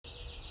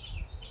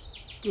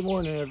Good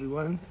morning,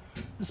 everyone.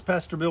 This is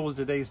Pastor Bill with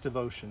today's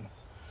devotion.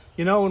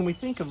 You know, when we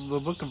think of the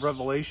book of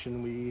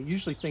Revelation, we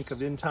usually think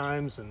of end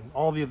times and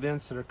all the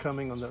events that are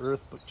coming on the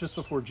earth but just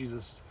before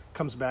Jesus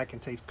comes back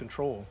and takes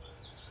control.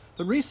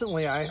 But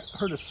recently I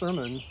heard a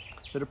sermon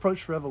that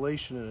approached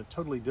Revelation in a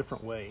totally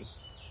different way.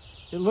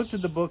 It looked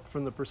at the book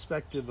from the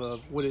perspective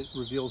of what it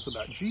reveals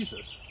about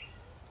Jesus.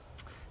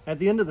 At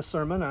the end of the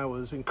sermon, I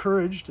was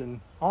encouraged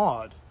and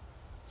awed.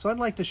 So I'd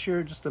like to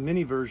share just a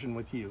mini version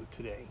with you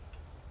today.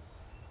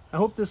 I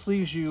hope this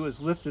leaves you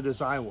as lifted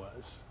as I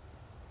was.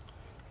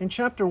 In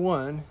chapter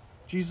 1,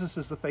 Jesus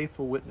is the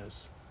faithful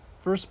witness,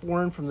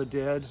 firstborn from the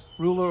dead,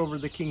 ruler over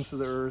the kings of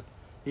the earth,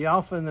 the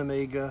Alpha and the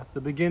Omega,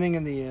 the beginning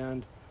and the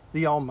end,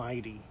 the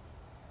Almighty.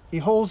 He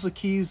holds the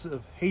keys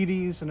of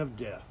Hades and of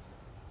death.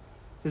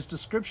 His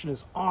description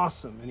is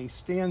awesome, and he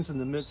stands in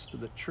the midst of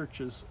the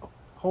churches,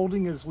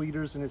 holding his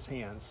leaders in his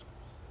hands.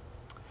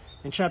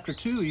 In chapter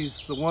 2,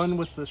 he's the one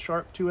with the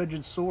sharp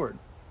two-edged sword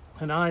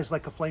and eyes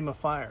like a flame of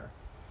fire.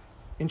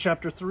 In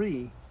chapter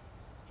 3,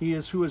 he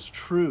is who is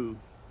true,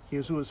 he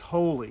is who is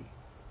holy,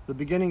 the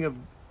beginning of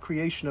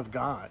creation of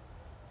God.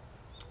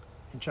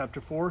 In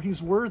chapter 4,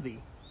 he's worthy.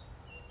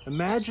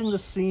 Imagine the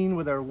scene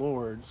with our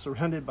Lord,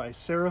 surrounded by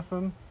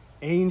seraphim,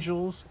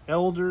 angels,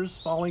 elders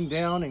falling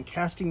down and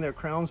casting their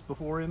crowns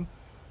before him,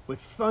 with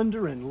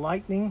thunder and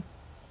lightning.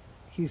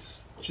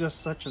 He's just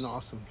such an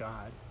awesome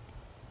God.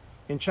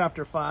 In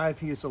chapter 5,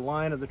 he is the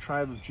Lion of the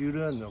tribe of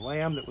Judah and the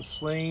Lamb that was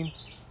slain.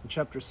 In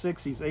chapter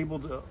 6, he's able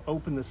to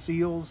open the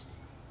seals.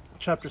 In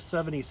chapter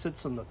 7, he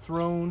sits on the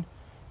throne.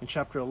 In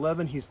chapter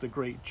 11, he's the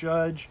great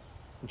judge.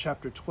 In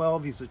chapter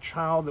 12, he's a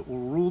child that will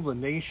rule the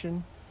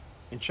nation.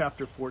 In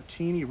chapter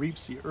 14, he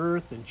reaps the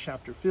earth. In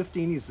chapter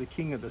 15, he's the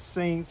king of the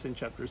saints. In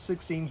chapter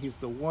 16, he's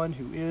the one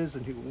who is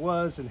and who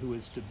was and who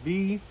is to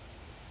be.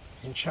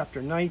 In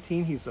chapter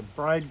 19, he's the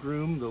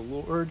bridegroom, the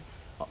Lord,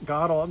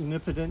 God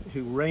omnipotent,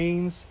 who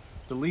reigns,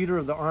 the leader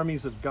of the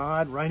armies of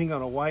God, riding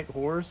on a white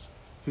horse,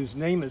 whose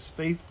name is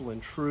faithful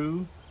and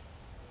true,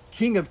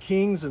 King of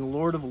kings and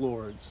Lord of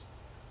lords.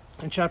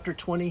 In chapter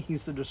 20,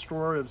 he's the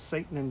destroyer of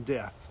Satan and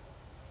death.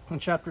 In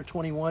chapter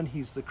 21,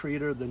 he's the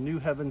creator of the new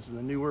heavens and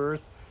the new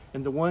earth,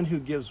 and the one who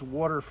gives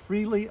water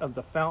freely of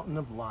the fountain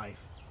of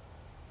life.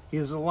 He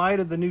is the light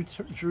of the new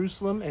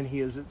Jerusalem, and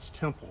he is its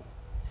temple.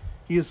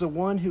 He is the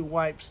one who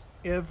wipes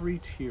every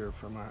tear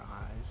from our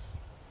eyes.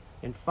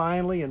 And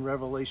finally, in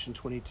Revelation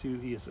 22,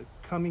 he is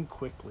coming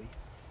quickly.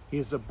 He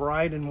is the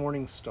bright and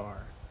morning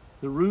star,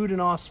 the root and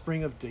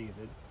offspring of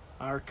David,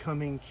 our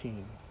coming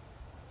king.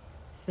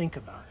 Think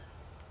about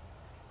it.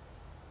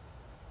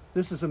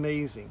 This is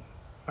amazing.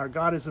 Our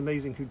God is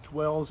amazing, who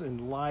dwells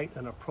in light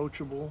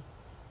unapproachable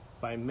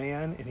by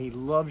man, and he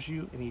loves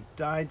you, and he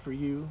died for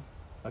you.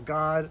 A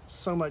God,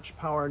 so much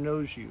power,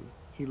 knows you.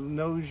 He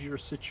knows your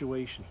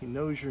situation. He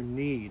knows your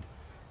need.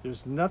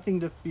 There's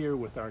nothing to fear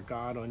with our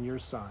God on your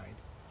side.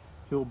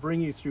 He'll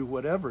bring you through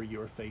whatever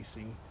you're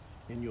facing,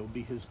 and you'll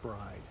be his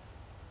bride.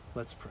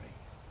 Let's pray.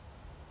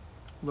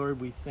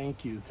 Lord, we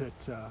thank you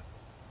that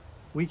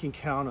we can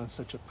count on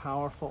such a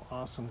powerful,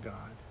 awesome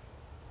God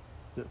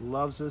that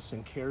loves us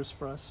and cares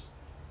for us.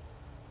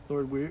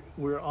 Lord,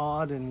 we're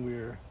awed and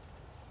we're,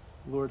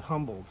 Lord,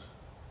 humbled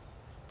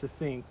to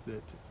think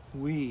that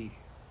we,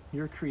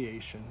 your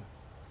creation,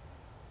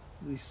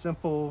 these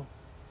simple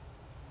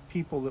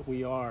people that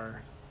we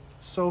are,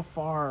 so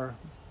far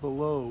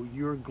below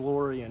your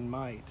glory and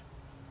might,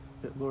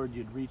 that, Lord,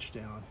 you'd reach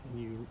down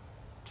and you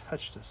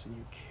touched us and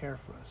you care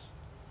for us.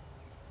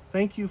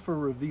 Thank you for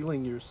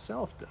revealing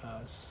yourself to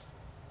us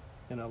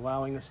and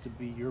allowing us to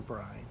be your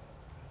bride.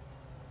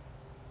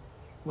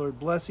 Lord,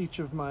 bless each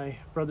of my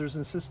brothers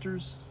and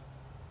sisters.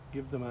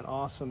 Give them an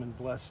awesome and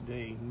blessed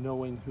day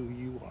knowing who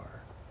you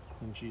are.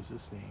 In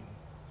Jesus' name,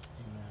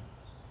 amen.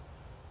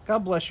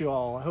 God bless you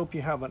all. I hope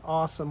you have an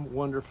awesome,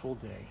 wonderful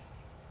day.